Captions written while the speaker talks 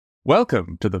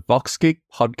Welcome to the VoxGig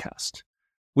podcast.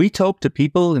 We talk to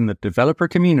people in the developer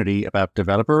community about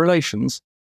developer relations,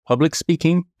 public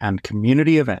speaking, and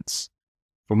community events.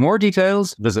 For more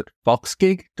details, visit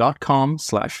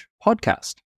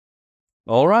voxgig.com/podcast.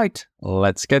 All right,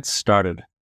 let's get started.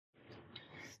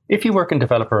 If you work in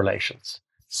developer relations,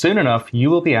 soon enough you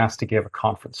will be asked to give a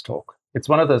conference talk. It's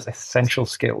one of those essential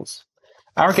skills.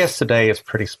 Our guest today is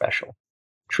pretty special.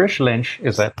 Trish Lynch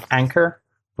is an anchor,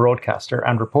 broadcaster,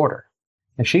 and reporter.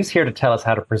 And she's here to tell us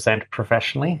how to present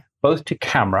professionally, both to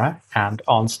camera and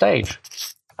on stage.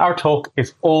 Our talk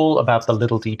is all about the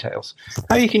little details,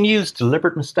 how you can use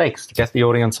deliberate mistakes to get the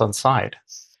audience on side,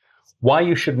 why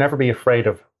you should never be afraid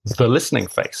of the listening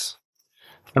face,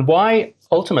 and why,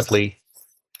 ultimately,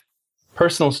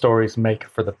 personal stories make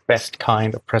for the best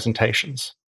kind of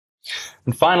presentations.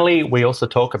 And finally, we also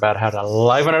talk about how to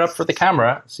liven it up for the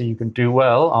camera so you can do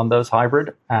well on those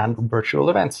hybrid and virtual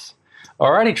events.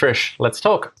 Alrighty, Trish, let's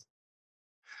talk.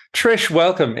 Trish,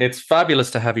 welcome. It's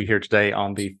fabulous to have you here today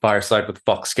on the Fireside with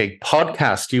VoxGig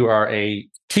podcast. You are a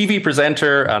TV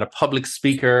presenter and a public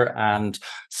speaker and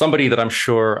somebody that I'm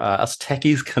sure us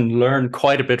techies can learn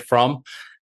quite a bit from.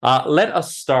 Let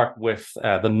us start with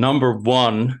the number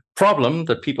one problem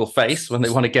that people face when they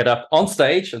want to get up on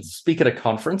stage and speak at a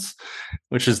conference,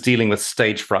 which is dealing with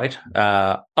stage fright.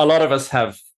 A lot of us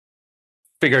have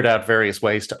figured out various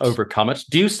ways to overcome it.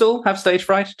 Do you still have stage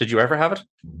fright? Did you ever have it?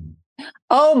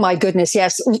 Oh, my goodness,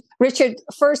 yes. Richard,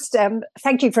 first,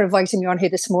 thank you for inviting me on here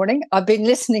this morning. I've been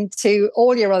listening to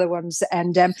all your other ones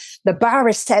and the bar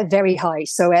is set very high.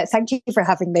 So thank you for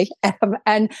having me.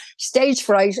 And stage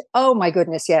fright, oh, my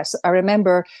goodness, yes. I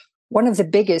remember one of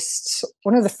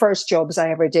the first jobs I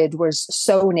ever did was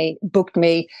Sony booked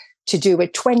me to do a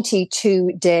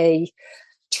 22-day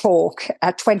talk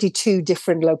at 22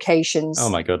 different locations. Oh,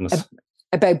 my goodness.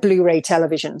 About Blu-ray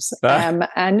televisions.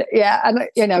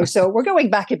 So we're going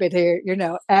back a bit here,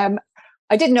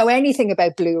 I didn't know anything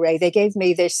about Blu-ray. They gave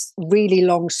me this really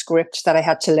long script that I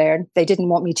had to learn. They didn't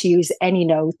want me to use any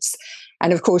notes.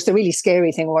 And of course, the really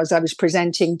scary thing was I was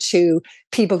presenting to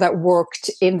people that worked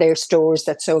in their stores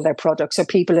that sold their products. So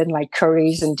people in like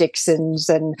Curry's and Dixon's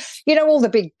and, all the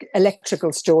big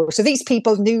electrical stores. So these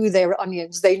people knew their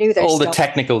onions. They knew their all stuff. The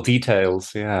technical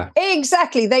details. Yeah,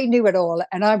 exactly. They knew it all.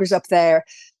 And I was up there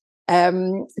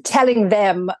telling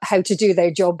them how to do their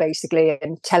job, basically,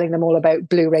 and telling them all about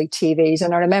Blu-ray TVs.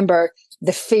 And I remember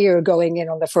the fear going in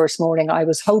on the first morning. I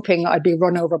was hoping I'd be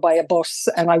run over by a bus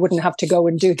and I wouldn't have to go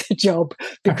and do the job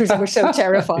because I was so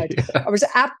terrified. Yeah. I was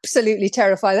absolutely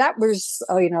terrified. That was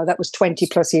 20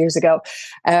 plus years ago.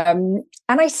 And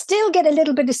I still get a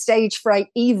little bit of stage fright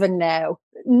even now.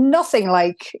 Nothing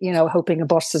like, hoping a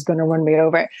bus is going to run me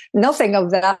over. Nothing of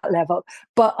that level.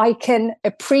 But I can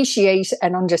appreciate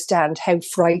and understand how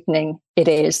frightening it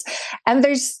is. And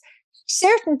there's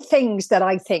certain things that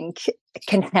I think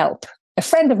can help. A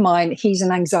friend of mine, he's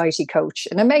an anxiety coach,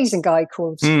 an amazing guy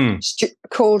called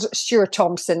Stuart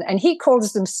Thompson, and he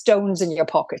calls them stones in your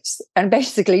pockets. And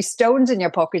basically, stones in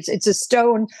your pockets, it's a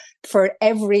stone for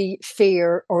every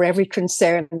fear or every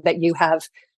concern that you have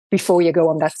before you go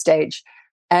on that stage.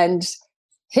 And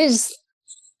his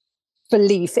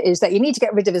belief is that you need to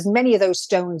get rid of as many of those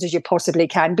stones as you possibly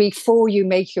can before you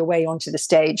make your way onto the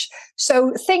stage.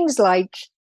 So things like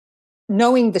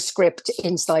knowing the script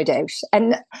inside out.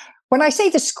 And when I say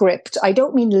the script, I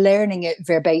don't mean learning it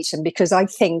verbatim because I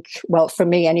think, well, for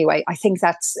me anyway, I think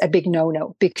that's a big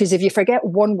no-no because if you forget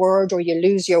one word or you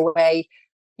lose your way,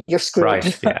 you're screwed.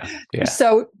 Right, yeah.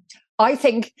 So I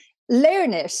think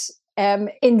learn it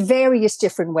in various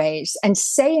different ways and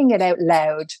saying it out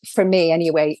loud, for me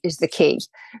anyway, is the key.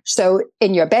 So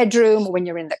in your bedroom, when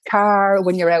you're in the car,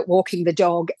 when you're out walking the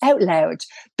dog, out loud,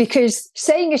 because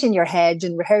saying it in your head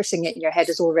and rehearsing it in your head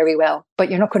is all very well,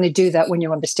 but you're not going to do that when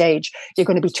you're on the stage. You're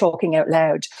going to be talking out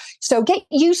loud. So get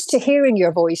used to hearing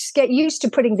your voice, get used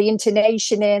to putting the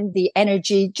intonation in, the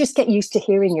energy, just get used to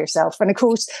hearing yourself. And of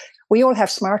course, we all have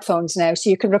smartphones now, so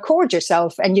you can record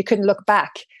yourself and you can look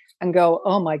back and go,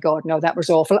 oh my God, no, that was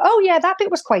awful. Oh yeah, that bit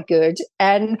was quite good.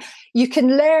 And you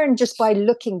can learn just by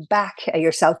looking back at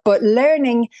yourself, but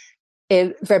learning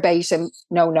it verbatim,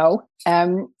 no.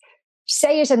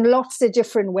 Say it in lots of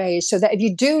different ways so that if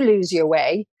you do lose your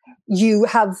way, you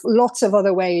have lots of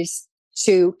other ways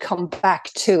to come back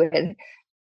to it.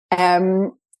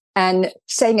 And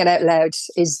saying it out loud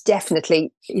is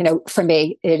definitely, for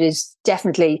me, it is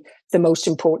definitely the most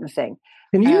important thing.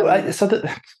 Can you,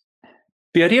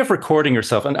 the idea of recording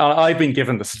yourself, and I've been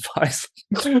given this advice,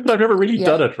 but I've never really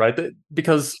done it, right?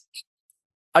 Because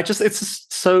it's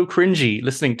just so cringy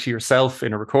listening to yourself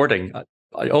in a recording.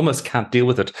 I almost can't deal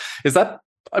with it. Is that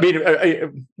I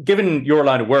mean, given your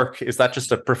line of work, is that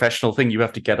just a professional thing you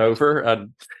have to get over?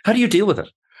 And how do you deal with it?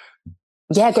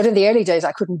 Yeah, good. In the early days,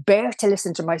 I couldn't bear to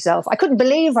listen to myself. I couldn't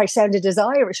believe I sounded as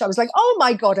Irish. I was like, oh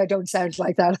my God, I don't sound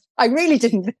like that. I really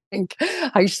didn't think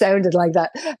I sounded like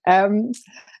that.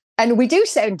 And we do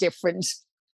sound different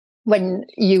when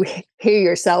you hear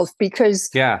yourself, because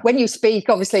when you speak,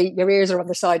 obviously your ears are on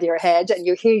the side of your head and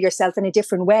you hear yourself in a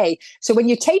different way. So when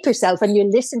you tape yourself and you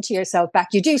listen to yourself back,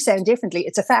 you do sound differently.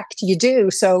 It's a fact, you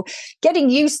do. So getting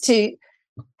used to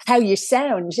how you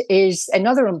sound is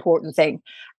another important thing.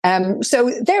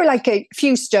 So they're like a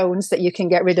few stones that you can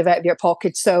get rid of out of your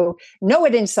pocket. So know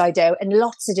it inside out in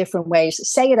lots of different ways.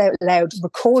 Say it out loud,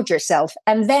 record yourself.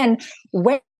 And then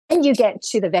when you get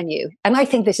to the venue, and I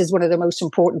think this is one of the most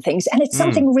important things, and it's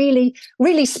something really,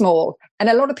 really small, and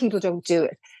a lot of people don't do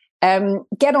it.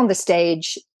 Get on the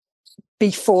stage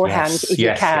beforehand if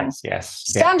you can.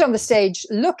 Stand on the stage,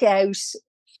 look out.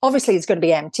 Obviously, it's going to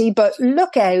be empty, but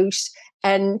look out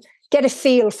and get a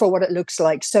feel for what it looks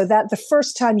like, so that the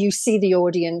first time you see the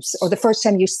audience or the first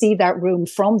time you see that room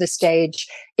from the stage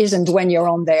isn't when you're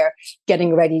on there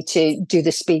getting ready to do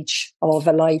the speech of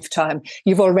a lifetime.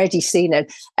 You've already seen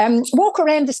it. Walk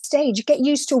around the stage, get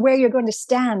used to where you're going to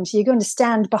stand. You're going to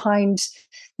stand behind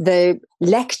the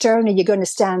lectern, and you're going to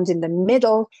stand in the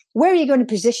middle. Where are you going to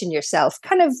position yourself?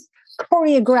 Kind of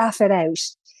choreograph it out.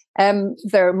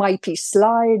 There might be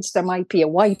slides, there might be a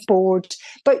whiteboard,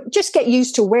 but just get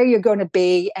used to where you're going to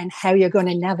be and how you're going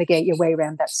to navigate your way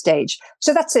around that stage.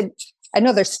 So that's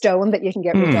another stone that you can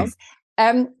get rid of.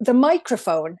 The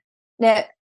microphone. Now,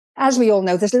 as we all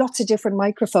know, there's lots of different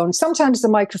microphones. Sometimes the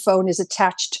microphone is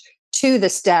attached to the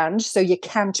stand, so you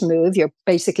can't move. You're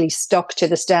basically stuck to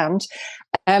the stand.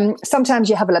 Sometimes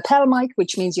you have a lapel mic,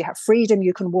 which means you have freedom.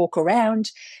 You can walk around.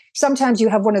 Sometimes you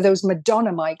have one of those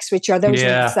Madonna mics, which are those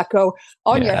mics that go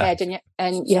on your head,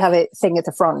 and you have a thing at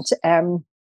the front.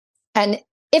 And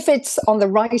if it's on the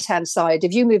right-hand side,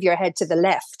 if you move your head to the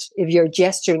left, if you're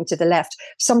gesturing to the left,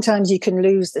 sometimes you can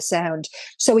lose the sound.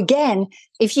 So again,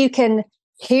 if you can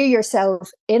hear yourself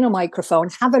in a microphone,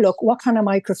 have a look. What kind of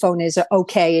microphone is it?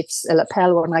 Okay, it's a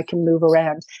lapel one, I can move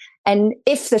around. And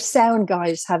if the sound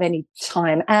guys have any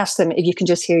time, ask them if you can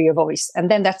just hear your voice. And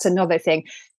then that's another thing.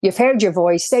 You've heard your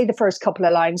voice, say the first couple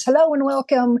of lines. Hello and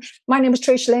welcome. My name is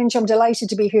Trish Lynch. I'm delighted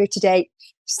to be here today.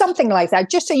 Something like that,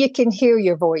 just so you can hear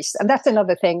your voice. And that's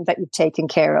another thing that you've taken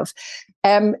care of.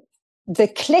 The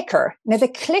clicker. Now, the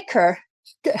clicker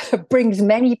brings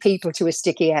many people to a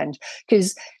sticky end,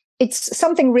 because it's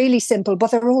something really simple,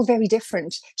 but they're all very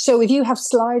different. So if you have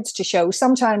slides to show,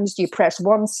 sometimes you press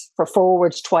once for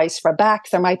forward, twice for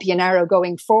back. There might be an arrow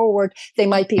going forward. They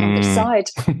might be on the side.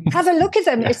 Have a look at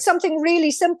them. It's something really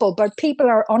simple, but people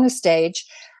are on a stage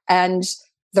and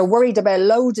they're worried about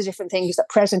loads of different things, the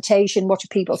presentation, what do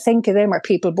people think of them? Are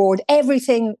people bored?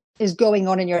 Everything is going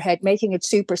on in your head, making it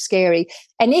super scary.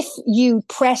 And if you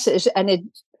press it and it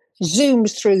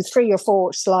zooms through 3 or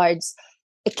 4 slides,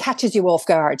 it catches you off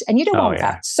guard, and you don't want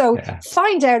that. So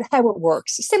find out how it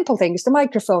works. Simple things, the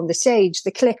microphone, the stage,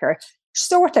 the clicker,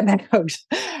 sort them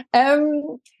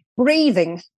out.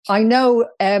 Breathing. I know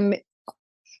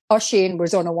Oisin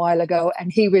was on a while ago,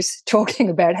 and he was talking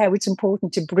about how it's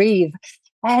important to breathe.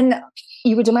 And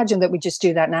you would imagine that we just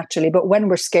do that naturally, but when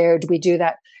we're scared, we do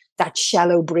that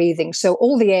shallow breathing. So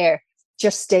all the air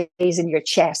just stays in your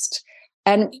chest.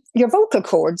 And your vocal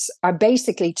cords are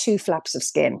basically 2 flaps of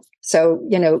skin. So,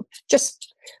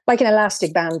 just like an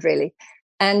elastic band, really.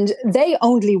 And they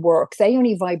only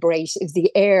vibrate if the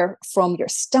air from your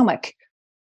stomach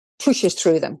pushes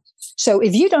through them. So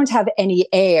if you don't have any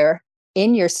air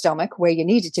in your stomach where you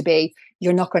need it to be,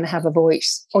 you're not going to have a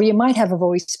voice. Or you might have a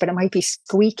voice, but it might be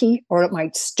squeaky, or it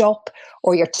might stop,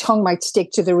 or your tongue might stick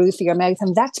to the roof of your mouth.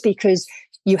 And that's because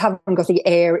you haven't got the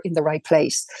air in the right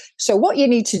place. So what you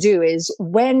need to do is,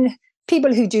 when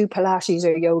people who do Pilates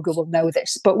or yoga will know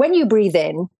this, but when you breathe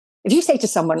in, if you say to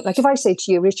someone, like if I say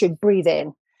to you, Richard, breathe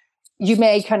in, you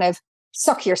may kind of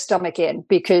suck your stomach in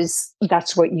because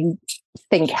that's what you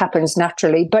think happens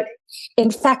naturally. But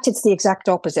in fact, it's the exact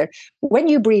opposite. When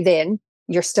you breathe in,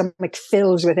 your stomach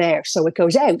fills with air, so it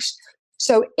goes out.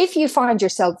 So if you find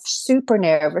yourself super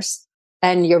nervous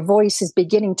and your voice is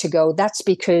beginning to go, that's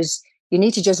because you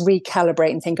need to just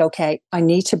recalibrate and think, okay, I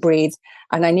need to breathe,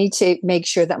 and I need to make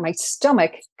sure that my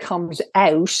stomach comes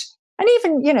out. And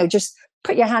even, just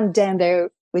put your hand down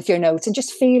there with your notes and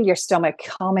just feel your stomach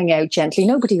coming out gently.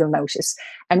 Nobody will notice.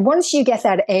 And once you get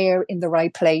that air in the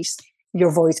right place, your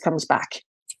voice comes back.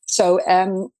 So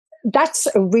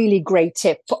that's a really great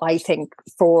tip, I think,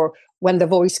 for when the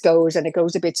voice goes and it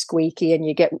goes a bit squeaky and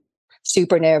you get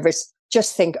super nervous.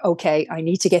 just think, okay, I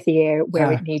need to get the air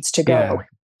where it needs to go. Yeah.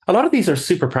 A lot of these are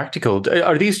super practical.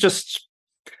 Are these just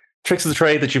tricks of the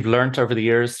trade that you've learned over the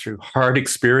years through hard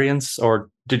experience, or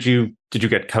did you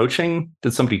get coaching?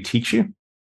 Did somebody teach you?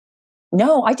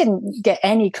 No, I didn't get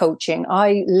any coaching.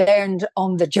 I learned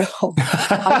on the job.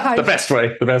 The best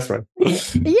way.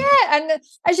 Yeah. And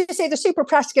as you say, they're super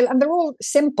practical and they're all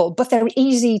simple, but they're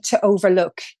easy to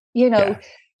overlook.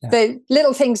 The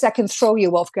little things that can throw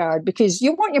you off guard, because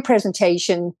you want your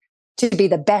presentation to be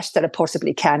the best that it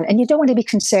possibly can. And you don't want to be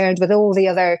concerned with all the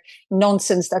other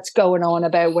nonsense that's going on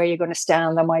about where you're going to stand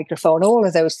on the microphone, all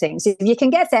of those things. If you can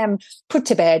get them put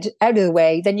to bed, out of the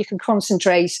way, then you can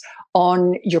concentrate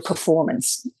on your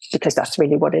performance, because that's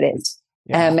really what it is.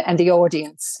 And the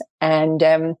audience. And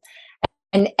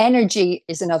energy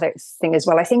is another thing as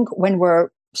well. I think when we're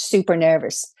super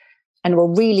nervous and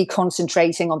we're really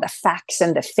concentrating on the facts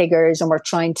and the figures, and we're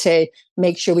trying to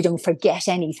make sure we don't forget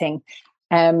anything,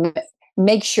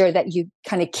 make sure that you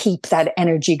kind of keep that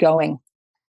energy going,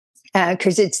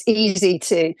 because it's easy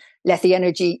to let the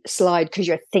energy slide because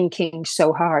you're thinking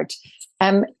so hard.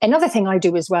 Another thing I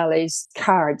do as well is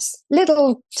cards,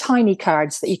 little tiny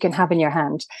cards that you can have in your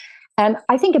hand. And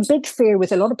I think a big fear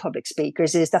with a lot of public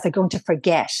speakers is that they're going to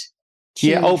forget.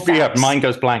 Mine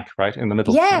goes blank, right, in the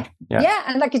middle. Yeah,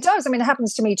 and like it does. I mean, it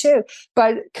happens to me too.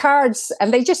 But cards,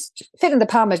 and they just fit in the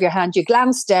palm of your hand. You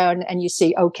glance down and you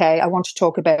see, okay, I want to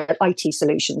talk about IT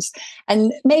solutions.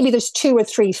 And maybe there's 2 or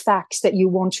 3 facts that you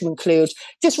want to include.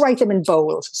 Just write them in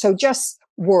bold. So just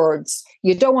words.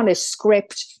 You don't want a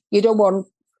script. You don't want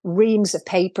reams of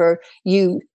paper.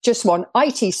 You just want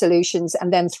IT solutions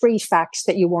and then 3 facts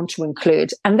that you want to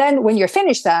include. And then when you're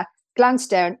finished that, glance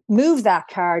down, move that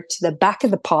card to the back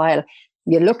of the pile.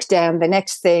 You look down, the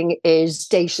next thing is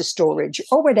data storage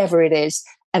or whatever it is,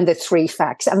 and the 3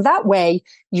 facts. And that way,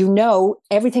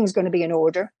 everything's going to be in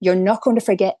order. You're not going to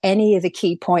forget any of the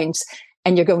key points,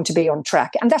 and you're going to be on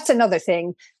track. And that's another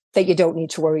thing that you don't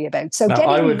need to worry about. So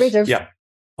I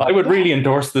would really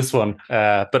endorse this one,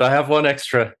 but I have one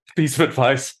extra piece of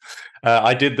advice.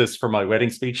 I did this for my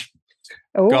wedding speech.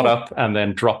 Got up and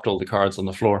then dropped all the cards on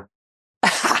the floor.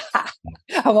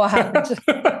 And what happened?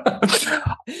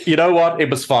 You know what? It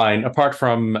was fine. Apart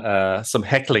from some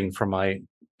heckling from my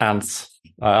aunts,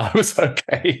 I was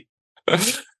okay.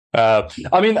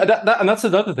 I mean, and that's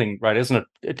another thing, right? Isn't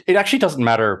it? It actually doesn't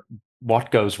matter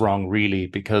what goes wrong, really,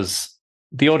 because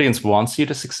the audience wants you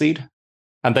to succeed,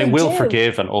 and they will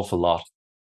forgive an awful lot.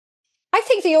 I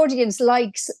think the audience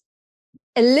likes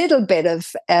a little bit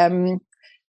of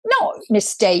not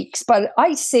mistakes, but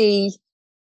I see.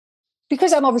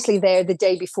 Because I'm obviously there the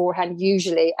day beforehand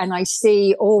usually, and I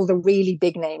see all the really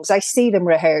big names. I see them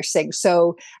rehearsing.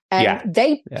 So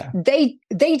they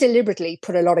deliberately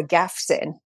put a lot of gaffes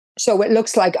in. So it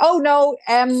looks like, oh no,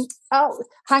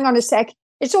 hang on a sec.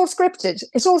 It's all scripted.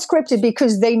 It's all scripted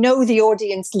because they know the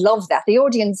audience love that. The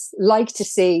audience like to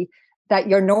see that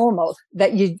you're normal,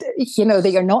 that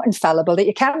that you're not infallible, that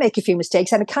you can make a few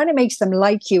mistakes, and it kind of makes them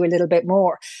like you a little bit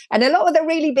more. And a lot of the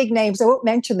really big names, I won't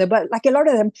mention them, but like a lot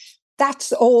of them,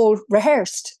 that's all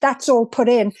rehearsed. That's all put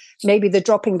in. Maybe they're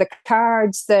dropping the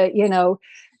cards, going,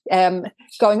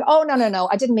 oh, no,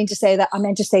 I didn't mean to say that. I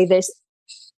meant to say this.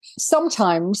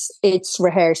 Sometimes it's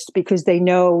rehearsed because they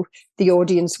know the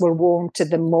audience will warm to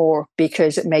them more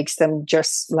because it makes them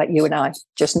just like you and I,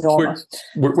 just normal.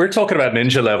 We're talking about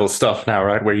ninja level stuff now,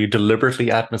 right? Where you deliberately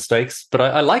add mistakes. But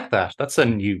I like that. That's a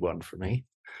new one for me.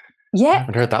 Yeah, I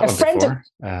haven't heard that one before.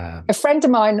 A friend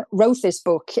of mine wrote this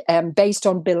book based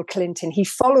on Bill Clinton. He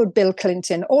followed Bill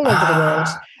Clinton all over the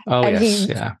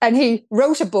world. And he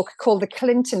wrote a book called The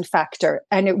Clinton Factor.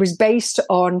 And it was based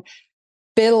on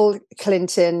Bill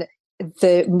Clinton,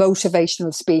 the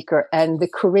motivational speaker, and the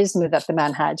charisma that the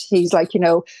man had. He's like,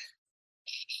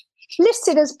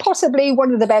 listed as possibly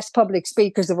one of the best public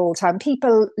speakers of all time.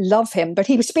 People love him. But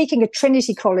he was speaking at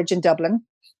Trinity College in Dublin.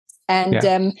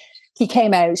 And he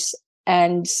came out,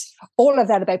 and all of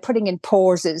that about putting in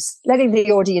pauses, letting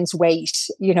the audience wait,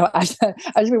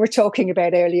 as we were talking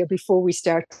about earlier before we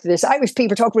started this. Irish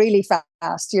people talk really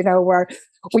fast, where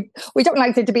we don't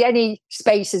like there to be any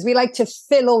spaces. We like to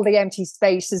fill all the empty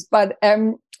spaces, but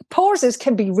pauses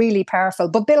can be really powerful.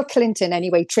 But Bill Clinton,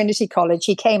 anyway, Trinity College,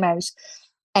 he came out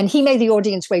and he made the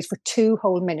audience wait for 2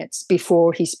 whole minutes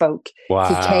before he spoke. Wow.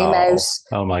 He came out.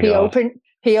 Oh my God.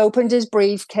 He opened his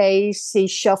briefcase, he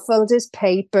shuffled his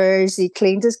papers, he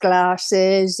cleaned his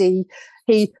glasses, he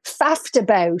faffed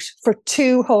about for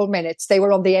 2 whole minutes. They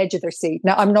were on the edge of their seat.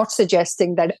 Now, I'm not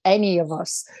suggesting that any of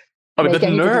us... I mean, the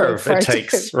nerve it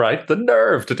takes, right? The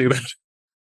nerve to do that.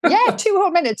 Yeah, 2 whole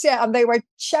minutes, yeah. And they were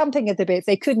champing at the bit.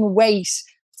 They couldn't wait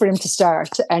for him to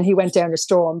start, and he went down a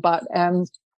storm. But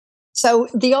so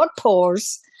the odd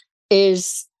pause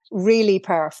is really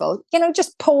powerful.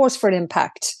 Just pause for an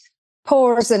impact.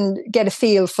 Pause and get a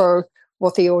feel for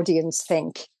what the audience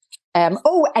think. And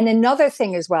another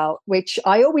thing as well, which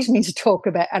I always mean to talk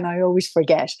about and I always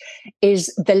forget,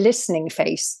 is the listening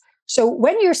face. So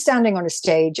when you're standing on a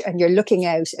stage and you're looking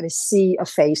out at a sea of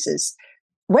faces,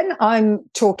 when I'm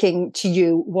talking to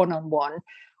you one-on-one,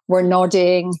 we're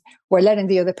nodding, we're letting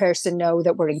the other person know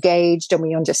that we're engaged and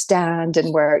we understand,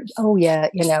 and we're,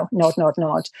 nod, nod,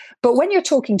 nod. But when you're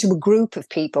talking to a group of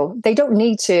people, they don't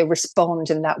need to respond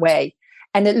in that way.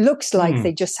 And it looks like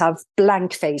they just have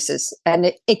blank faces.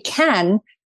 And it can,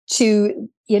 to,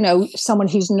 someone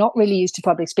who's not really used to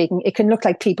public speaking, it can look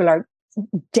like people are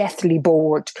deathly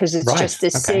bored because it's just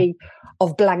this sea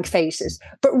of blank faces.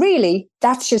 But really,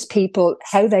 that's just people,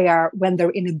 how they are when they're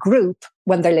in a group,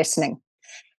 when they're listening.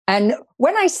 And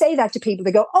when I say that to people,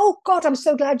 they go, "Oh God, I'm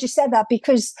so glad you said that,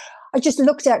 because I just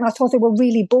looked at it and I thought they were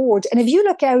really bored." And if you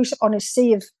look out on a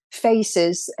sea of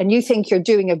faces and you think you're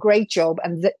doing a great job,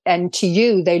 and to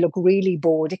you they look really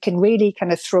bored, it can really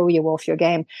kind of throw you off your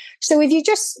game. So if you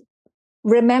just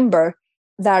remember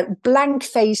that blank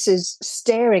faces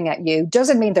staring at you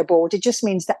doesn't mean they're bored. It just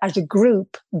means that as a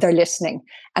group, they're listening,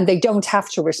 and they don't have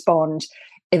to respond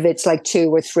if it's like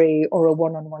 2 or 3 or a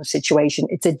one-on-one situation.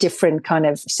 It's a different kind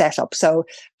of setup. So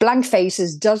blank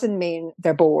faces doesn't mean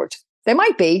they're bored. They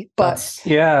might be, but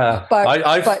no.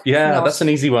 That's an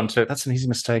easy one too. That's an easy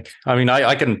mistake. I mean,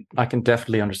 I can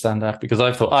definitely understand that, because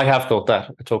I have thought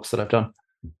that at talks that I've done,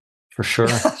 for sure.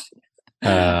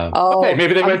 Okay,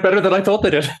 maybe they went better than I thought they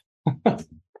did.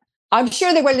 I'm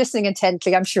sure they were listening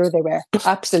intently. I'm sure they were.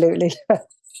 Absolutely.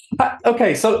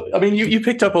 Okay, so I mean, you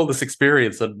picked up all this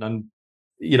experience and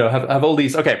have all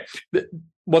these. Okay,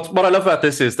 what I love about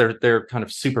this is they're kind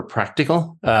of super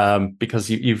practical, because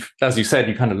you've, as you said,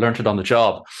 you kind of learned it on the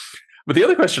job. But the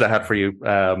other question I had for you,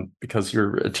 because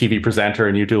you're a TV presenter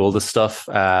and you do all this stuff,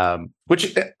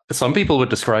 which some people would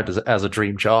describe as a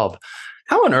dream job.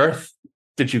 How on earth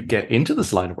did you get into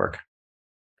this line of work?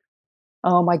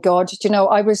 Oh my God.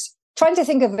 I was trying to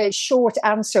think of a short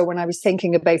answer when I was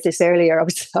thinking about this earlier. I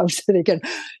was thinking,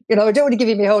 I don't want to give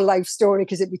you my whole life story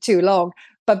because it'd be too long.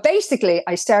 But basically,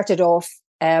 I started off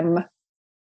when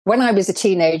I was a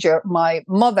teenager. My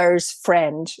mother's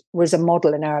friend was a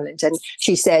model in Ireland, and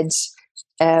she said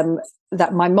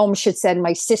that my mum should send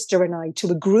my sister and I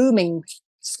to a grooming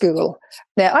school.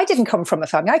 Now, I didn't come from a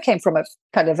family. I came from a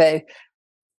kind of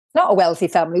not a wealthy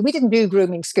family. We didn't do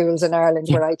grooming schools in Ireland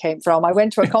where I came from. I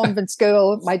went to a convent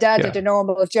school. My dad did a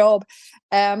normal job.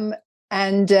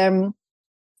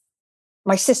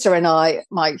 My sister and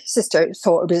my sister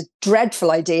thought it was a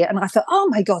dreadful idea. And I thought, oh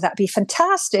my God, that'd be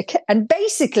fantastic. And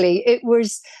basically it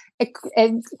was a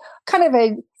kind of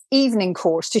an evening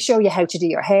course to show you how to do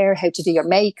your hair, how to do your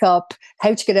makeup,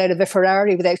 how to get out of a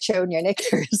Ferrari without showing your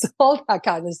knickers, all that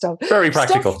kind of stuff. Very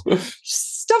practical.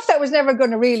 Stuff that was never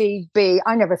going to really be,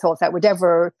 I never thought that would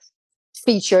ever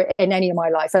feature in any of my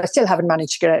life. I still haven't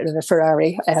managed to get out of a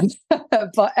Ferrari.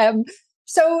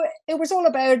 So it was all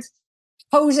about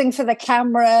posing for the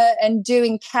camera and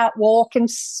doing catwalk and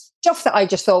stuff that I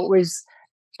just thought was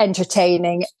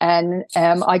entertaining. And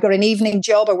I got an evening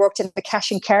job. I worked in the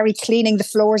cash and carry, cleaning the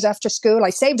floors after school.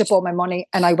 I saved up all my money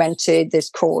and I went to this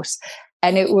course.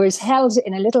 And it was held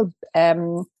in a little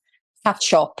hat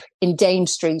shop in Dame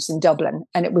Street in Dublin.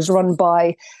 And it was run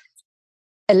by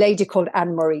a lady called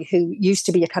Anne Murray, who used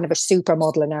to be a kind of a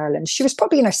supermodel in Ireland. She was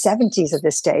probably in her 70s at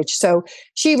this stage. So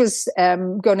she was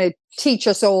going to teach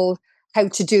us all how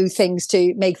to do things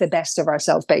to make the best of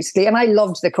ourselves, basically. And I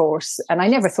loved the course. And I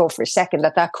never thought for a second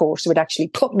that course would actually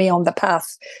put me on the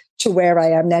path to where I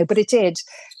am now. But it did.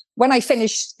 When I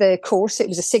finished the course, it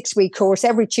was a 6-week course,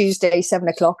 every Tuesday,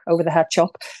 7:00 over the hat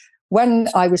shop. When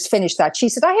I was finished that, she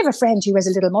said, I have a friend who has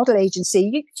a little model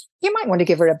agency. You might want to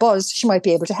give her a buzz. She might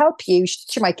be able to help you.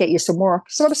 She might get you some work.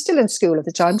 So I was still in school at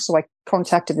the time. So I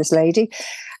contacted this lady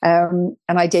and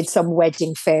I did some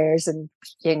wedding fairs and,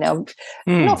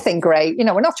 nothing great.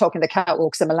 We're not talking the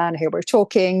catwalks in Milan here. We're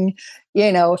talking,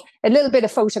 a little bit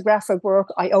of photographic work.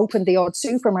 I opened the odd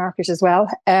supermarket as well.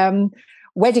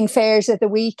 Wedding fairs at the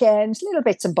weekends, little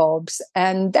bits and bobs.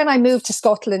 And then I moved to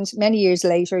Scotland many years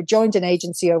later, joined an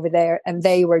agency over there, and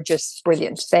they were just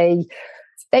brilliant. They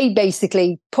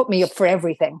basically put me up for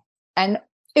everything. And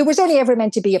it was only ever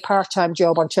meant to be a part-time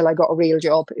job until I got a real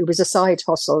job. It was a side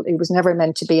hustle. It was never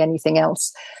meant to be anything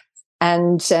else.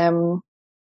 And a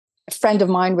friend of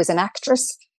mine was an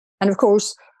actress. And of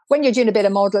course, when you're doing a bit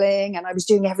of modeling, and I was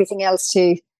doing everything else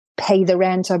to pay the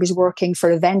rent. I was working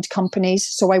for event companies.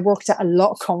 So I worked at a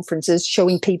lot of conferences,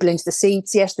 showing people into the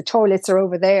seats. Yes, the toilets are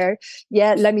over there.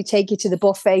 Yeah, let me take you to the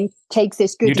buffet. Take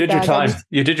this goodie bag. You did your time.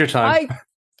 You did your time.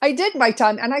 I did my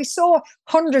time, and I saw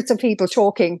hundreds of people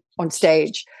talking on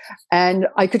stage, and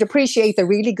I could appreciate the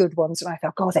really good ones. And I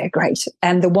thought, oh, they're great.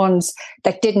 And the ones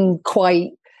that didn't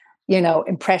quite,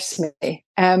 impress me.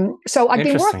 So I've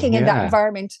been working in that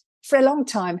environment for a long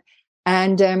time.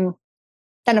 And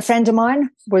then a friend of mine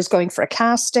was going for a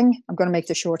casting. I'm going to make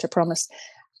this short, I promise.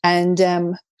 And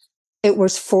it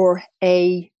was for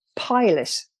a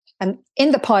pilot. And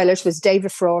in the pilot was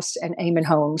David Frost and Eamon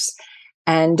Holmes.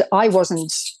 And I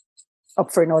wasn't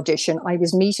up for an audition. I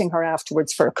was meeting her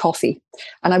afterwards for a coffee.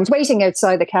 And I was waiting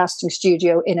outside the casting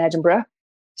studio in Edinburgh.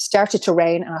 Started to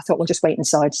rain, and I thought, we'll just wait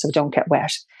inside so don't get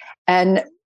wet. And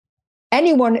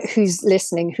anyone who's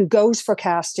listening, who goes for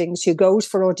castings, who goes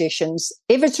for auditions,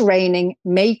 if it's raining,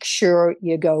 make sure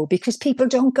you go, because people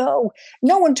don't go.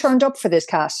 No one turned up for this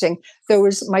casting. There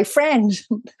was my friend,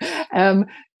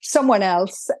 someone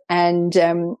else, and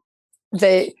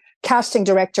the casting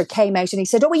director came out and he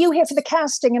said, oh, are you here for the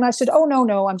casting? And I said, oh,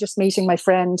 no, I'm just meeting my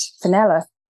friend, Fenella.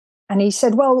 And he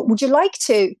said, well, would you like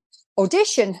to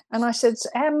audition? And I said,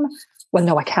 well,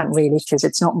 no, I can't really, because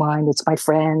it's not mine, it's my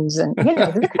friend's. And,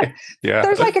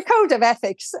 there's like a code of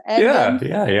ethics. And,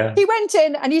 he went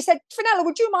in and he said, Fenella,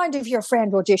 would you mind if your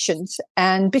friend auditioned?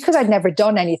 And because I'd never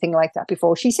done anything like that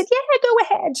before, she said, yeah, go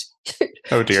ahead.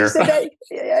 Oh, dear. She said,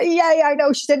 yeah, I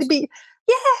know. She said, it'd be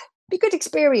good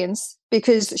experience,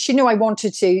 because she knew I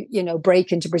wanted to,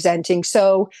 break into presenting.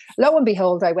 So lo and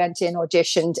behold, I went in,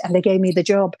 auditioned, and they gave me the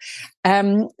job.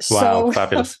 Wow,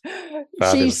 fabulous.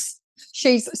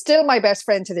 She's still my best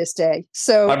friend to this day.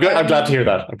 So I'm glad to hear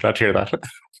that.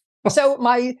 So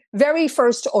my very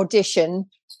first audition,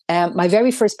 my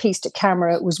very first piece to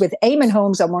camera was with Eamon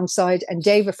Holmes on one side and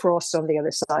David Frost on the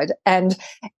other side. And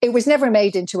it was never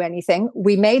made into anything.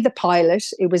 We made the pilot.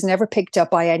 It was never picked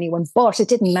up by anyone, but it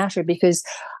didn't matter, because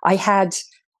I had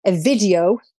a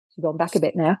video, going back a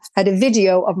bit now, had a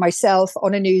video of myself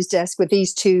on a news desk with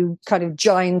these two kind of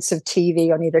giants of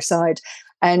TV on either side.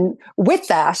 And with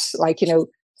that,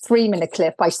 3-minute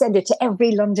clip, I sent it to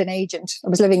every London agent. I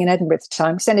was living in Edinburgh at the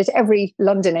time. Sent it to every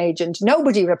London agent.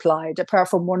 Nobody replied, apart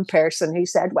from one person who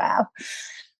said, well,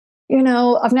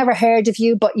 I've never heard of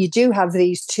you, but you do have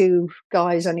these two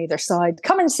guys on either side.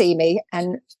 Come and see me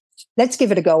and let's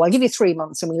give it a go. I'll give you 3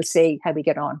 months and we'll see how we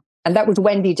get on. And that was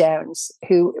Wendy Downs,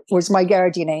 who was my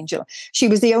guardian angel. She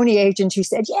was the only agent who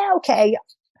said, yeah, okay,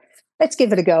 let's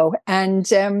give it a go. And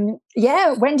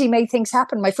Wendy made things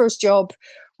happen. My first job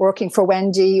working for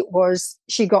Wendy was,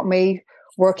 she got me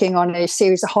working on a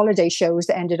series of holiday shows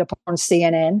that ended up on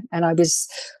CNN. And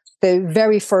the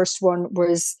very first one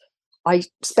was, I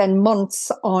spent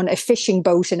months on a fishing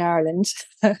boat in Ireland,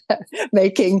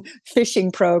 making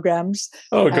fishing programs.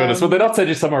 Oh, goodness. Well, they not send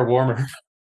you somewhere warmer.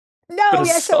 No,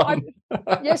 so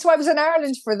I was in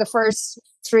Ireland for the first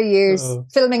 3 years,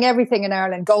 filming everything in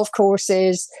Ireland, golf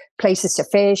courses, places to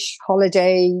fish,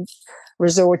 holiday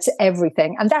resorts,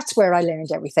 everything. And that's where I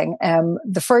learned everything.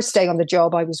 The first day on the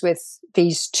job, I was with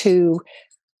these two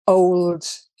older,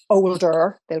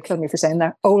 they'll kill me for saying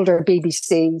that, older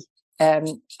BBC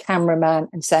cameraman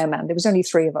and soundman. There was only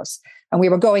 3 of us. And we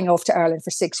were going off to Ireland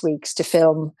for 6 weeks to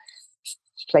film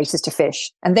places to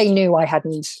fish. And they knew I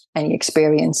hadn't any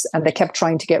experience. And they kept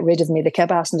trying to get rid of me. They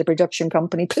kept asking the production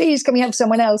company, please, can we have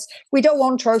someone else? We don't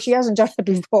want her. She hasn't done it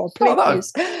before.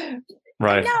 Please.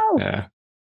 Right. No. Yeah.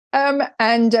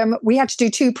 And we had to do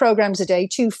 2 programs a day,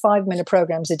 2 5-minute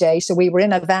programs a day. So we were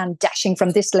in a van dashing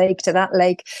from this lake to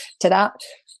that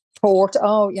port.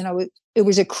 It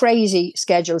was a crazy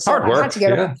schedule. So hard work. I had to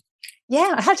get up.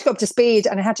 Yeah, I had to go up to speed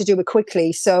and I had to do it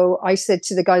quickly. So I said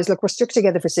to the guys, look, we're stuck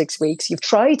together for 6 weeks. You've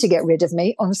tried to get rid of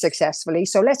me unsuccessfully.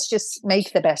 So let's just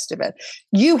make the best of it.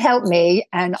 You help me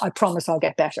and I promise I'll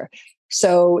get better.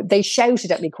 So they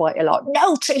shouted at me quite a lot.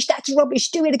 No, Trish, that's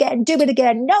rubbish. Do it again. Do it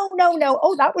again. No.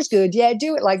 Oh, that was good. Yeah,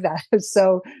 do it like that.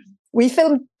 So we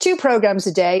filmed 2 programs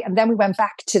a day. And then we went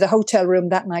back to the hotel room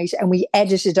that night and we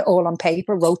edited it all on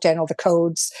paper, wrote down all the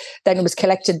codes. Then it was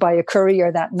collected by a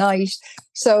courier that night.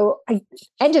 So I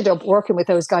ended up working with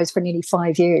those guys for nearly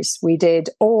 5 years. We did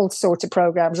all sorts of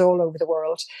programs all over the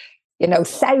world,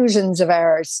 thousands of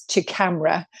hours to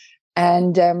camera.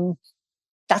 And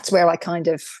that's where I kind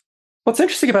of... What's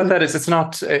interesting about that is it's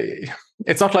not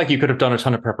like you could have done a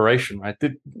ton of preparation, right?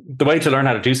 The way to learn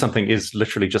how to do something is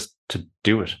literally just to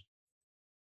do it.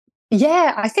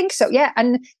 Yeah, I think so. Yeah.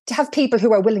 And to have people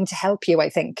who are willing to help you, I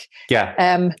think.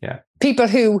 Yeah. People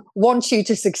who want you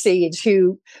to succeed,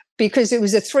 because it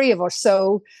was the 3 of us.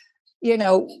 So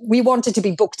we wanted to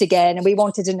be booked again and we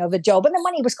wanted another job. And the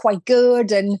money was quite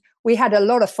good. And we had a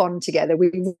lot of fun together.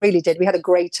 We really did. We had a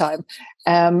great time.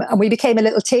 And we became a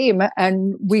little team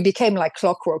and we became like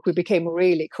clockwork. We became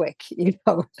really quick,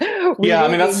 Yeah, I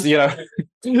mean,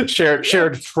 that's,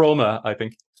 shared trauma, I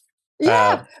think.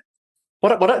 Yeah.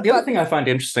 The other thing I find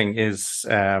interesting is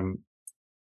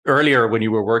earlier when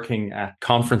you were working at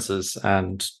conferences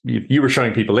and you were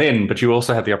showing people in, but you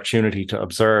also had the opportunity to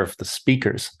observe the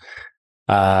speakers.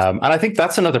 And I think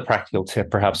that's another practical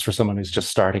tip, perhaps, for someone who's just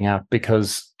starting out,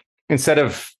 because instead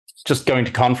of just going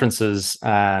to conferences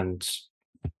and,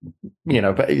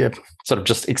 sort of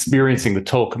just experiencing the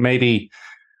talk, maybe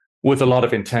with a lot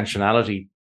of intentionality,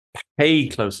 pay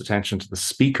close attention to the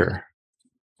speaker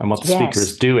and what the speaker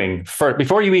is doing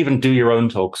before you even do your own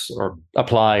talks or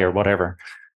apply or whatever.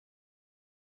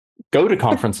 Go to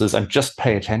conferences and just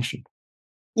pay attention.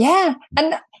 Yeah.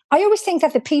 And I always think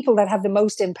that the people that have the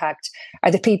most impact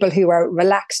are the people who are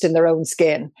relaxed in their own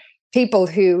skin. People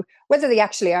who, whether they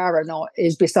actually are or not,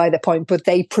 is beside the point, but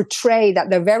they portray that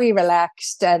they're very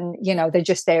relaxed and, they're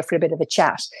just there for a bit of a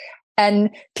chat. And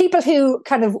people who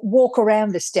kind of walk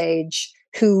around the stage,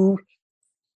 who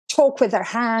talk with their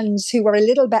hands, who are a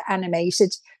little bit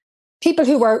animated, people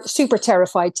who are super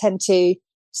terrified tend to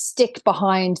stick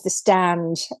behind the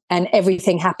stand and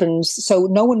everything happens. So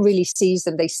no one really sees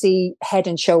them. They see head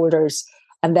and shoulders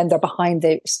and then they're behind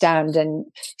the stand and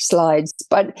slides.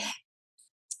 But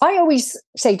I always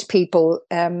say to people,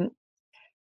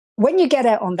 when you get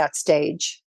out on that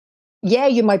stage,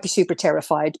 you might be super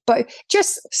terrified, but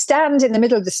just stand in the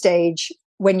middle of the stage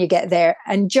when you get there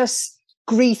and just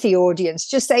greet the audience.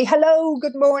 Just say, hello,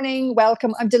 good morning,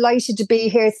 welcome. I'm delighted to be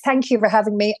here. Thank you for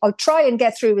having me. I'll try and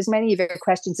get through as many of your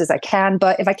questions as I can,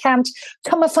 but if I can't,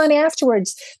 come and find me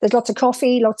afterwards. There's lots of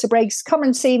coffee, lots of breaks. Come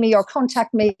and see me or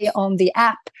contact me on the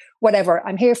app, whatever.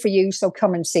 I'm here for you, so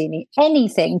come and see me.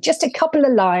 Anything, just a couple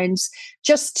of lines,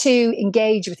 just to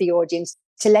engage with the audience,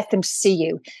 to let them see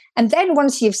you. And then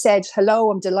once you've said, hello,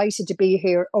 I'm delighted to be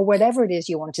here, or whatever it is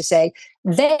you want to say,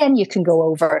 then you can go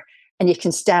over and you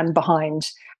can stand behind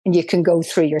and you can go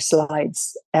through your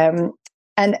slides. And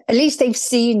at least they've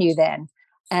seen you then.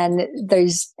 And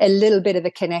there's a little bit of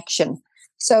a connection.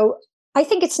 So I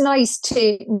think it's nice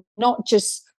to not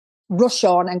just rush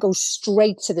on and go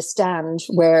straight to the stand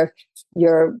where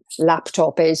your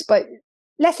laptop is, but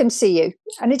let them see you.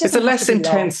 And it's a less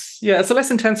intense, it's a less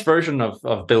intense version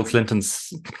of Bill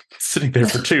Clinton's sitting there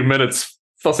for 2 minutes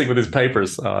fussing with his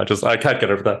papers. I can't get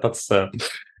over that. That's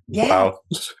wow.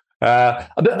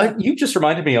 You just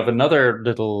reminded me of another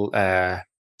little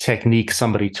technique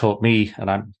somebody taught me, and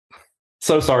I'm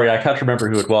so sorry I can't remember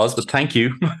who it was, but thank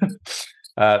you,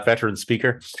 veteran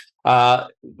speaker.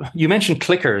 You mentioned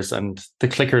clickers and the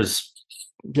clickers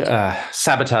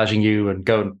sabotaging you and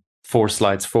going 4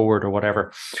 slides forward or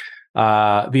whatever.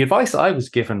 The advice I was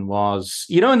given was,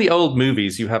 in the old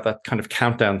movies, you have that kind of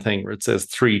countdown thing where it says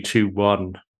 3, 2,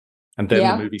 1. And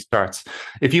then the movie starts.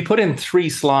 If you put in 3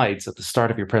 slides at the start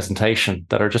of your presentation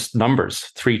that are just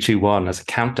numbers, 3, 2, 1 as a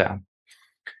countdown,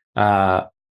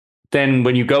 then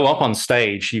when you go up on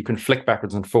stage, you can flick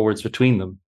backwards and forwards between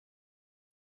them.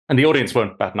 And the audience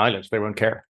won't bat an eyelid. They won't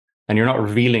care. And you're not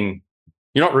revealing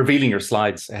your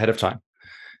slides ahead of time.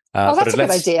 That's a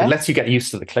good idea. It lets you get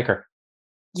used to the clicker.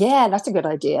 Yeah, that's a good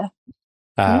idea.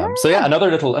 So another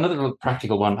little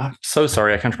practical one. I'm so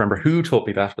sorry, I can't remember who taught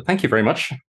me that, but thank you very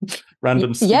much.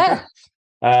 Random speaker.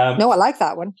 Yeah. No, I like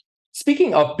that one.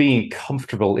 Speaking of being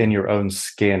comfortable in your own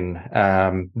skin,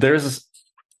 there's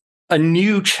a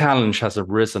new challenge has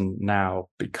arisen now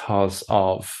because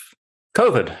of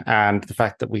COVID and the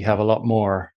fact that we have a lot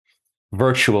more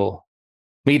virtual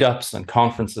meetups and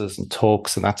conferences and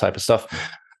talks and that type of stuff.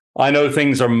 I know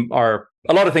things are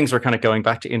a lot of things are kind of going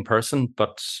back to in person,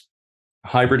 but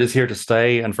hybrid is here to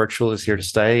stay and virtual is here to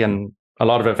stay. And a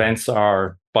lot of events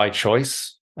are by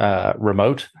choice,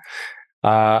 remote.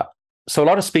 So a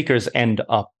lot of speakers end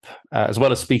up, as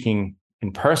well as speaking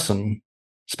in person,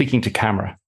 speaking to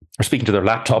camera or speaking to their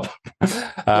laptop,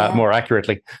 more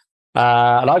accurately.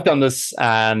 And I've done this,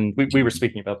 and we were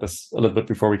speaking about this a little bit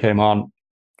before we came on.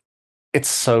 It's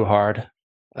so hard.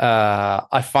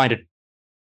 I find it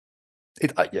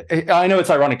I know it's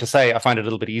ironic to say I find it a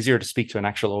little bit easier to speak to an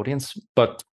actual audience,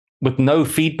 but with no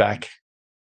feedback,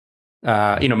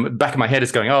 back in my head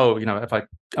is going,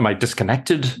 am I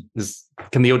disconnected?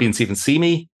 Can the audience even see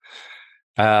me?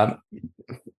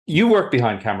 You work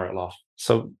behind camera a lot.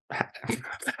 So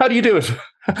how do you do it?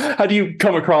 How do you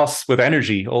come across with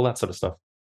energy, all that sort of stuff?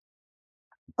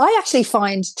 I actually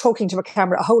find talking to a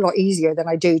camera a whole lot easier than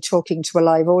I do talking to a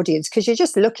live audience, because you're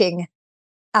just looking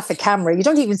at the camera. You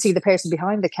don't even see the person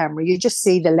behind the camera. You just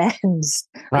see the lens,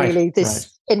 really,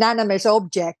 this inanimate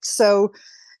object. So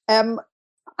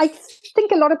I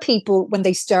think a lot of people, when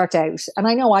they start out, and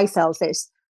I know I felt this,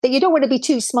 that you don't want to be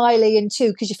too smiley and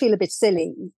too, because you feel a bit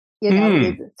silly. You know,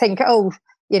 you think, oh,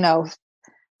 you know,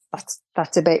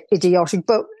 that's a bit idiotic.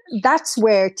 But that's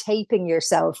where taping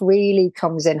yourself really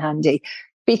comes in handy.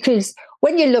 Because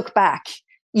when you look back,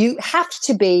 you have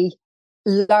to be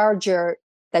larger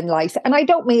than life. And I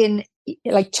don't mean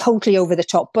like totally over the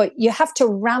top, but you have to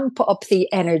ramp up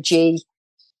the energy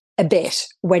a bit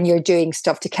when you're doing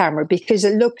stuff to camera, because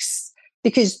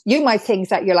you might think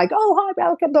that you're like, oh, hi,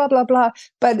 welcome, blah, blah, blah.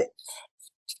 But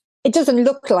it doesn't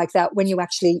look like that when you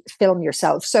actually film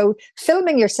yourself. So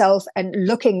filming yourself and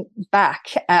looking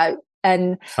back at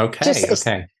and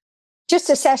just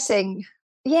assessing,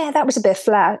 yeah, that was a bit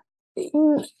flat.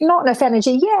 Not enough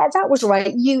energy. Yeah, that was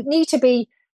right. You need to be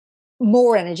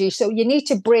more energy. So you need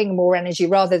to bring more energy,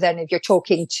 rather than if you're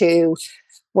talking to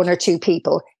one or two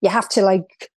people, you have to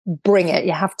like bring it.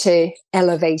 You have to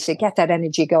elevate it, get that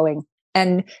energy going.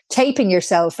 And taping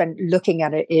yourself and looking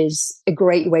at it is a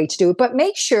great way to do it. But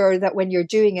make sure that when you're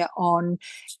doing it on,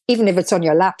 even if it's on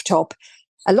your laptop,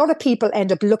 a lot of people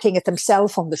end up looking at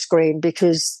themselves on the screen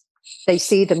because they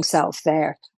see themselves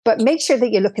there. But make sure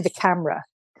that you look at the camera.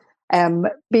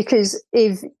 Because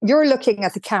if you're looking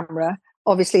at the camera,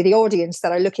 obviously the audience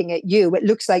that are looking at you, it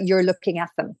looks like you're looking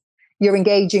at them. You're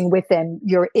engaging with them.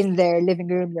 You're in their living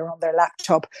room. You're on their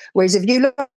laptop. Whereas if you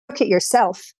look at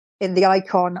yourself in the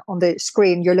icon on the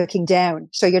screen, you're looking down.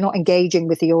 So you're not engaging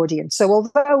with the audience. So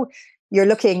although you're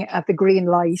looking at the green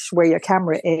light where your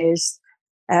camera is,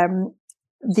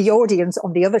 the audience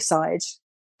on the other side,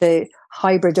 the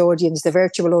hybrid audience, the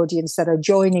virtual audience that are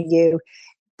joining you,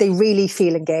 they really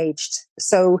feel engaged.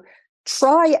 So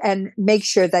try and make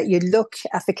sure that you look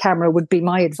at the camera, would be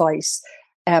my advice,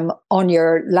 on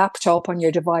your laptop, on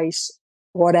your device,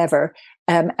 whatever,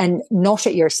 and not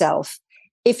at yourself.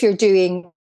 If you're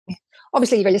doing,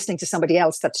 obviously if you're listening to somebody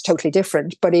else, that's totally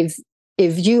different. But if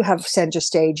you have center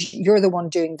stage, you're the one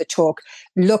doing the talk,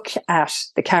 look at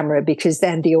the camera, because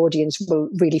then the audience will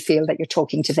really feel that you're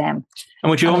talking to them. And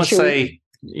would you almost say,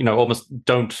 almost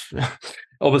don't,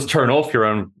 almost turn off your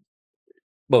own,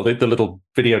 well, the little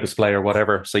video display or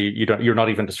whatever, so you're not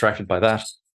even distracted by that?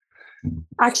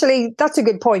 Actually, that's a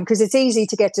good point, because it's easy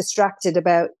to get distracted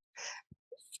about,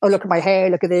 oh, look at my hair,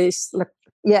 look at this, look,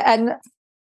 yeah. And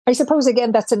I suppose,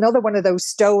 again, that's another one of those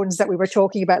stones that we were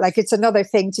talking about. Like, it's another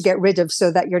thing to get rid of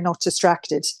so that you're not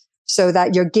distracted, so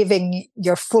that you're giving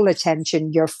your full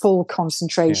attention, your full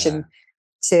concentration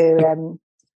to,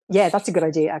 that's a good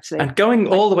idea, actually. And going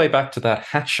all the way back to that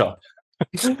hat shop,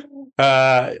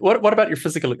 what about your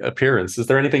physical appearance? Is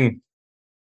there anything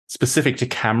specific to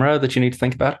camera that you need to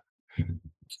think about?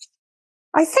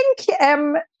 I think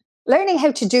learning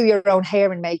how to do your own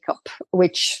hair and makeup,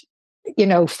 which,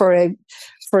 for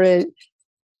a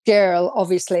girl,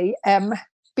 obviously,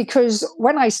 because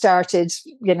when I started,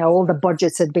 all the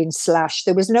budgets had been slashed.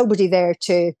 There was nobody there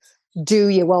to do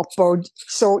you up or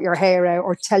sort your hair out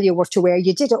or tell you what to wear.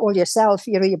 You did it all yourself.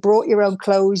 You brought your own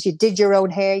clothes, you did your own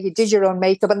hair, you did your own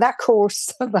makeup. And that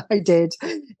course that I did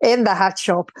in the hat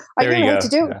shop, I knew how to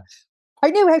do. Yeah. I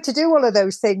knew how to do all of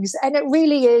those things. And it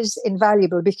really is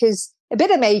invaluable, because a bit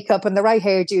of makeup and the right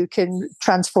hairdo can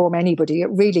transform anybody. It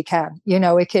really can.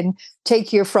 It can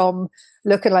take you from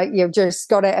looking like you've just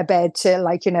got out of bed to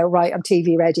like, right, I'm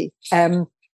TV ready. That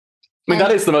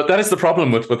is the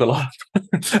problem with a lot,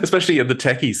 especially in the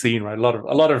techie scene, right? A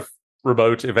lot of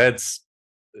remote events,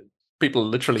 people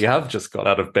literally have just got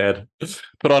out of bed,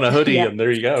 put on a hoodie, and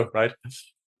there you go, right?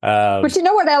 But you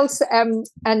know what else?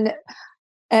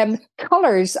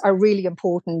 Colors are really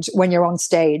important when you're on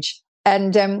stage.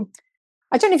 And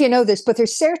I don't know if you know this, but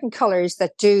there's certain colors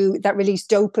that release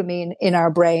dopamine in our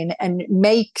brain and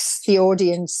makes the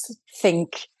audience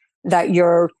think that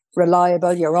you're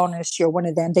reliable, you're honest, you're one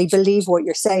of them. They believe what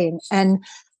you're saying. And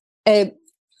kind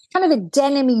of a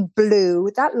denim-y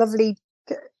blue, that lovely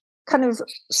kind of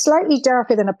slightly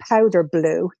darker than a powder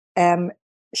blue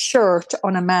shirt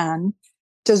on a man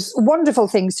does wonderful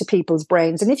things to people's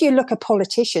brains. And if you look at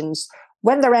politicians,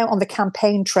 when they're out on the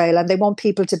campaign trail and they want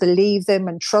people to believe them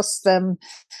and trust them,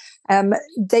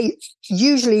 they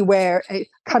usually wear a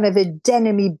kind of a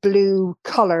denim-y blue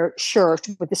color shirt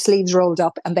with the sleeves rolled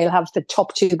up, and they'll have the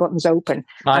top two buttons open.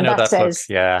 I know that says,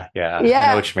 look. Yeah. I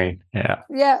know what you mean.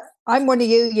 Yeah. I'm one of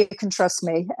you. You can trust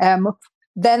me.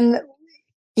 Then,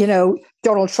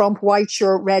 Donald Trump, white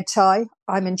shirt, red tie.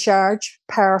 I'm in charge.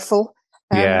 Powerful.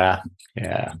 Yeah.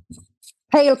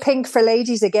 Pale pink for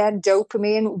ladies, again,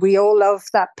 dopamine. We all love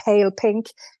that pale pink,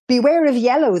 Beware of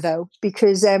yellow, though,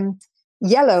 because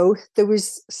yellow, there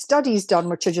was studies done,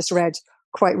 which I just read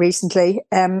quite recently,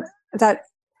 that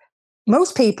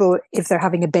most people, if they're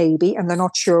having a baby and they're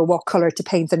not sure what color to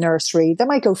paint the nursery, they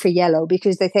might go for yellow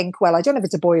because they think, well, I don't know if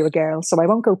it's a boy or a girl, so I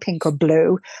won't go pink or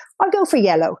blue. I'll go for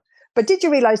yellow. But did you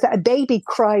realize that a baby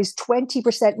cries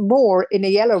 20% more in a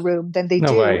yellow room than they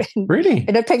do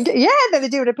in a pink? Yeah, than they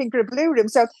do in a pink or a blue room.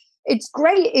 So it's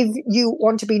great if you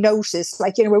want to be noticed,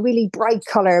 like, a really bright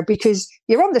color, because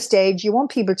you're on the stage, you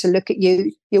want people to look at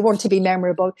you, you want to be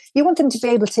memorable, you want them to be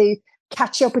able to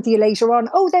catch up with you later on.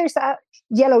 Oh, there's that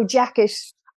yellow jacket.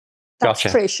 That's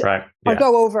gotcha. Trish. Right. I'll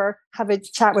go over, have a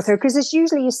chat with her, because it's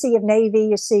usually a sea of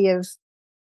navy, a sea of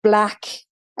black,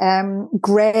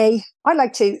 grey. I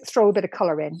like to throw a bit of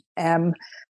colour in, and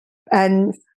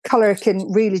colour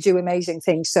can really do amazing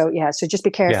things. So so just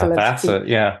be careful. Yeah, that's it.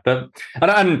 Yeah,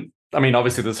 and I mean,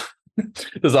 obviously, there's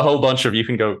a whole bunch of, you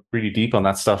can go really deep on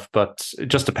that stuff, but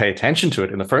just to pay attention to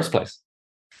it in the first place.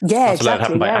 Yeah, not exactly. To let it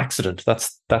happen by accident.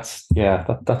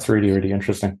 That's really, really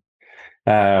interesting.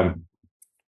 What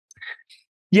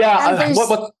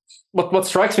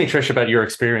strikes me, Trish, about your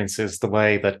experience is the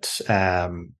way that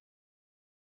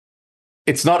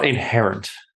it's not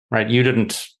inherent, right? You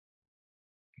didn't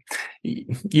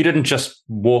just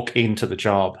walk into the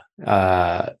job.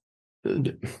 There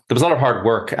was a lot of hard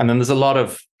work, and then there's a lot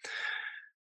of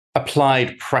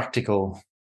applied practical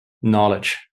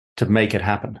knowledge to make it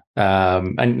happen.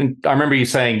 And I remember you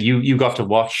saying you got to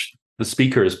watch the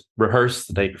speakers rehearse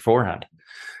the day beforehand.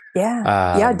 Yeah,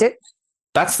 I did.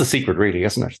 That's the secret, really,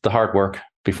 isn't it? The hard work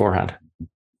beforehand.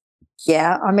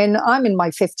 Yeah, I mean, I'm in my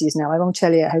 50s now. I won't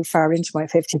tell you how far into my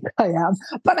 50s I am,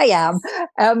 but I am.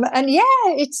 And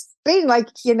it's been like,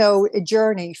 a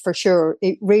journey for sure.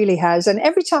 It really has. And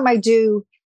every time I do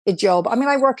a job, I mean,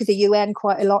 I work at the UN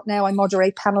quite a lot now. I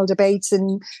moderate panel debates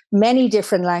in many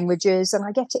different languages, and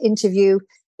I get to interview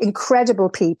incredible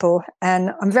people.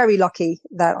 And I'm very lucky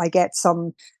that I get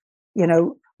some,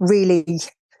 really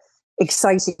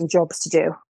exciting jobs to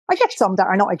do. I get some that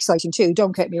are not exciting too,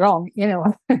 don't get me wrong,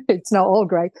 it's not all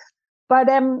great. But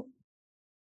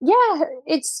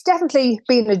it's definitely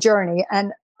been a journey.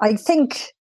 And I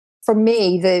think for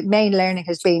me, the main learning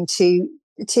has been to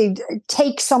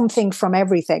take something from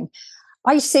everything.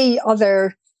 I see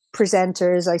other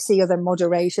presenters, I see other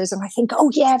moderators, and I think, oh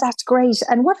yeah, that's great.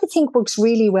 And what I think works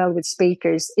really well with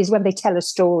speakers is when they tell a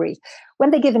story,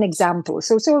 when they give an example.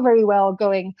 So very well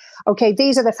going, okay,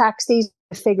 these are the facts, these are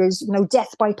the figures,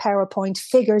 death by PowerPoint,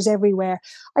 figures everywhere.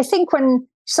 I think when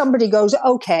somebody goes,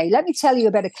 okay, let me tell you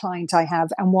about a client I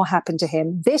have and what happened to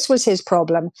him. This was his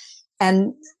problem,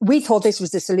 and we thought this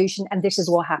was the solution, and this is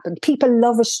what happened. People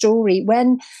love a story.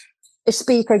 When a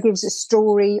speaker gives a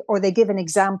story or they give an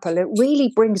example, it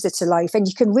really brings it to life, and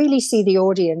you can really see the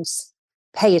audience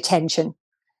pay attention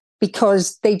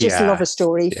because they just love a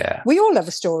story. Yeah. We all love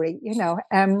a story,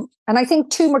 and I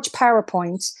think too much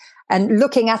PowerPoint and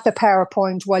looking at the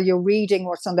PowerPoint while you're reading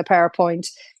what's on the PowerPoint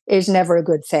is never a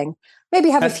good thing. Maybe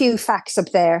have a few facts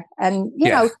up there and,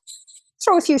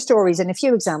 throw a few stories and a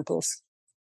few examples.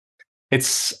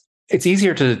 It's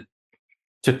easier to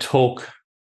talk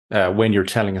when you're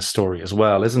telling a story as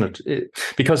well, isn't it?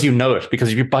 Because you know it,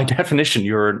 because by definition,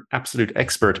 you're an absolute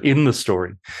expert in the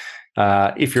story.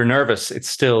 If you're nervous, it's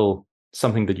still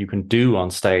something that you can do on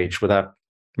stage without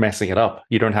messing it up.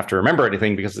 You don't have to remember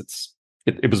anything because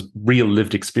it was real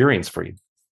lived experience for you.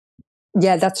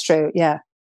 Yeah, that's true. Yeah.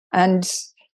 And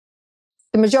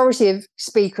the majority of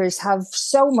speakers have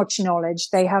so much knowledge.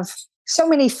 They have so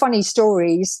many funny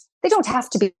stories. They don't have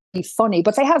to be funny,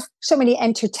 but they have so many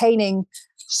entertaining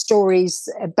stories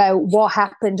about what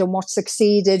happened and what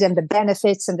succeeded and the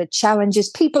benefits and the challenges.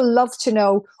 People love to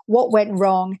know what went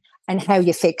wrong and how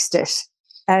you fixed it.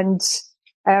 And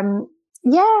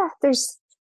there's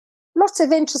lots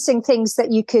of interesting things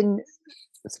that you can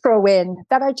throw in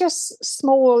that are just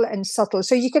small and subtle.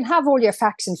 So you can have all your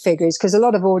facts and figures because a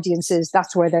lot of audiences,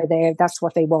 that's where they're there. That's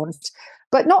what they want.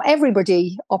 But not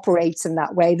everybody operates in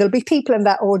that way. There'll be people in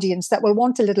that audience that will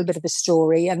want a little bit of a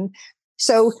story. And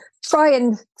so try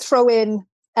and throw in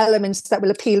elements that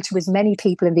will appeal to as many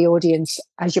people in the audience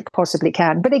as you possibly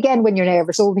can. But again, when you're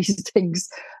nervous, all these things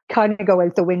kind of go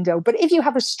out the window. But if you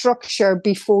have a structure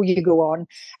before you go on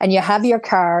and you have your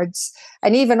cards,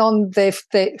 and even on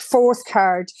the fourth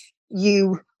card,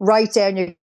 you write down,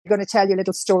 you're going to tell your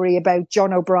little story about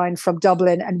John O'Brien from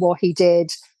Dublin and what he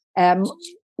did,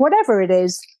 whatever it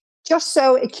is, just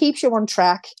so it keeps you on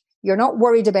track. You're not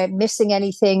worried about missing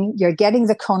anything. You're getting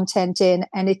the content in,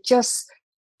 and it just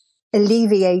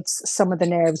alleviates some of the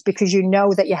nerves because you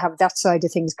know that you have that side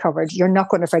of things covered. You're not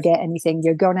going to forget anything.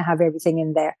 You're going to have everything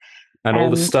in there. And all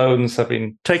the stones have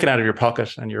been taken out of your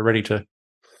pocket and you're ready to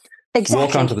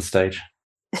walk onto the stage.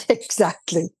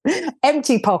 Exactly.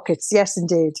 Empty pockets. Yes,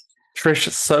 indeed.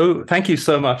 Trish, thank you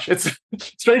so much. It's a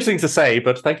strange thing to say,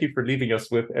 but thank you for leaving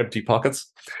us with empty pockets.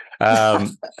 I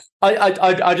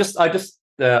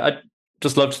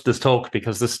just loved this talk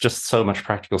because there's just so much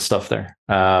practical stuff there,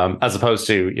 as opposed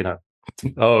to you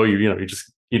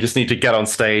just need to get on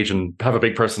stage and have a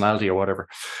big personality or whatever.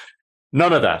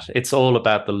 None of that. It's all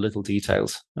about the little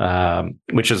details,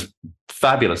 which is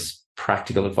fabulous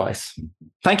practical advice.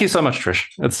 Thank you so much, Trish.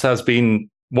 It has been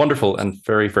wonderful and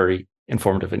very, very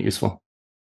informative and useful.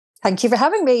 Thank you for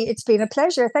having me. It's been a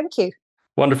pleasure. Thank you.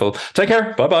 Wonderful. Take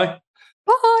care. Bye-bye.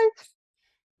 Bye.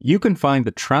 You can find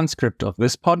the transcript of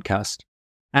this podcast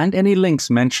and any links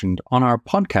mentioned on our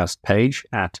podcast page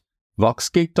at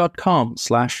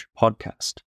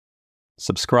voxgeek.com/podcast.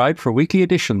 Subscribe for weekly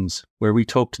editions where we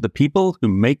talk to the people who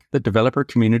make the developer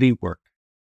community work.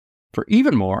 For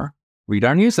even more, read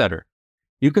our newsletter.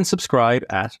 You can subscribe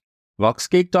at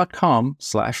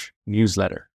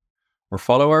voxgeek.com/newsletter or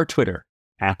follow our Twitter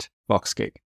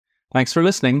 @VoxGeek. Thanks for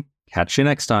listening. Catch you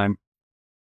next time.